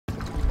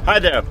Hi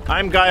there,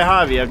 I'm Guy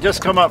Harvey. I've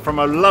just come up from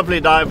a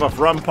lovely dive off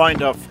Rum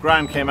Point off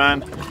Grand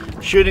Cayman,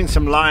 shooting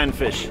some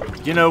lionfish.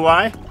 Do you know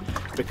why?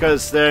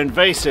 Because they're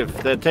invasive,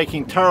 they're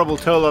taking terrible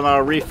toll on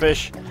our reef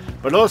fish,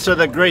 but also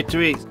they're great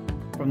to eat.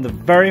 From the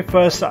very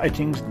first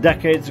sightings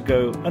decades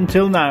ago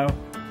until now,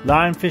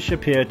 lionfish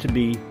appear to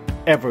be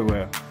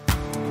everywhere.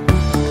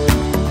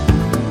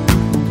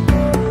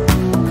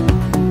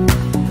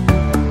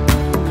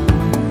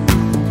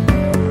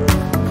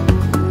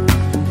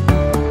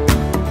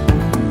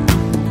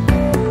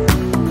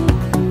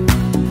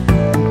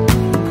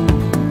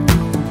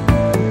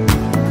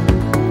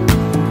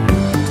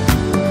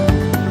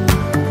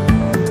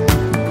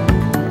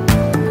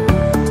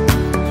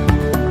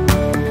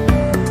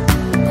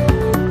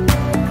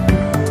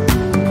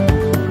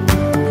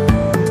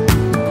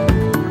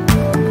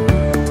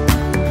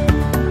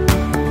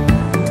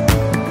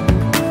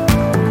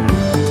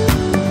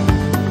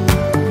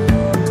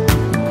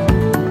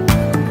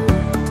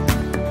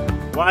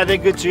 Why are they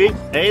good to eat?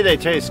 A, they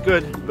taste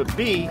good, but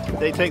B,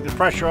 they take the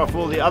pressure off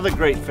all the other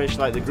great fish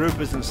like the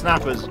groupers and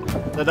snappers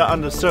that are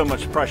under so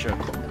much pressure.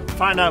 To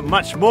find out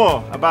much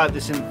more about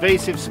this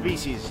invasive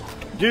species,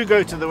 do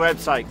go to the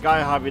website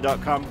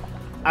guyharvey.com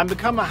and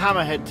become a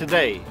hammerhead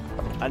today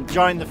and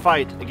join the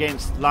fight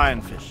against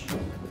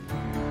lionfish.